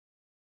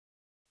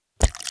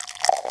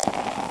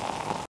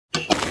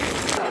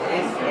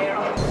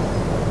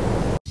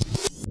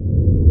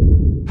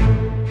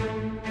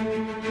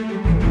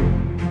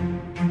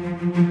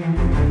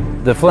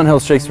The Flint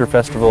Hills Shakespeare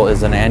Festival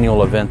is an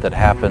annual event that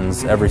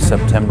happens every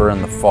September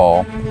in the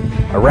fall,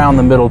 around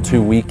the middle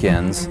 2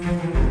 weekends.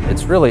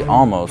 It's really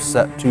almost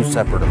two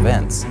separate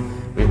events.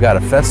 We've got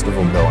a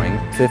festival going,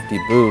 50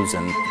 booths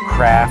and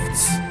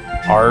crafts,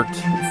 art,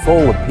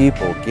 full of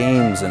people,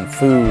 games and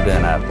food,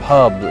 and a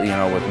pub,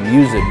 with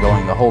music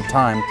going the whole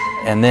time.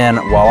 And then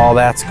while all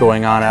that's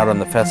going on out on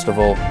the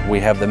festival, we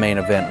have the main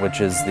event,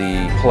 which is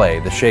the play,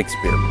 the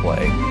Shakespeare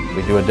play.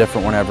 We do a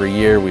different one every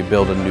year. We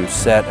build a new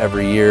set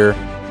every year.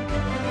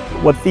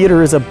 What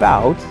theater is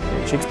about,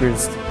 and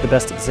Shakespeare's the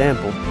best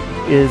example,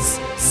 is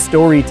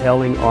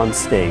storytelling on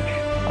stage.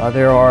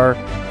 There are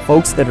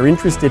folks that are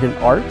interested in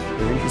art,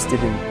 they're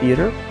interested in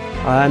theater,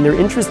 and they're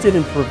interested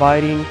in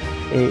providing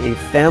a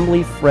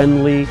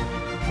family-friendly,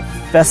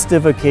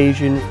 festive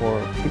occasion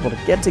for people to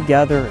get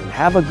together and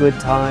have a good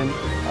time,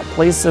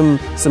 play some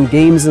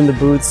games in the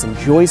booths,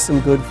 enjoy some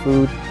good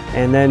food,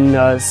 and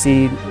then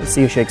see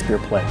a Shakespeare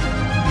play.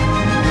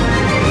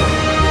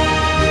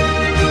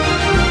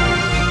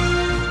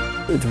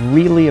 It's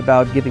really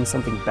about giving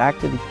something back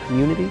to the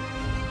community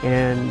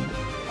and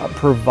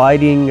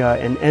providing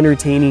an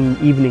entertaining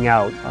evening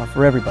out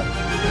for everybody.